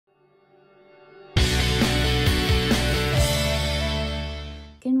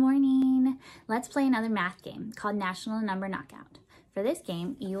Let's play another math game called National Number Knockout. For this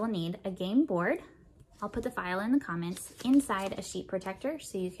game, you will need a game board. I'll put the file in the comments inside a sheet protector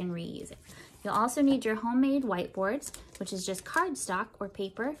so you can reuse it. You'll also need your homemade whiteboards, which is just cardstock or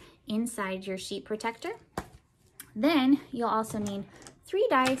paper inside your sheet protector. Then you'll also need 3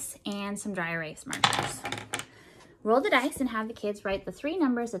 dice and some dry erase markers. Roll the dice and have the kids write the 3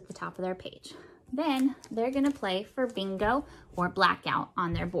 numbers at the top of their page. Then they're gonna play for bingo or blackout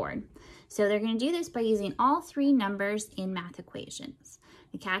on their board. So they're gonna do this by using all 3 numbers in math equations.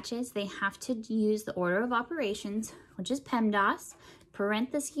 The catch is they have to use the order of operations, which is PEMDAS,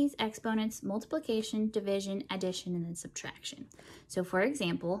 parentheses, exponents, multiplication, division, addition, and then subtraction. So for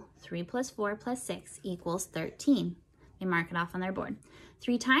example, 3 plus 4 plus 6 equals 13. They mark it off on their board.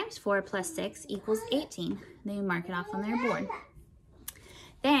 3 times 4 plus 6 equals 18. They mark it off on their board.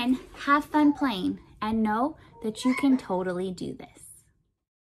 Then have fun playing and know that you can totally do this.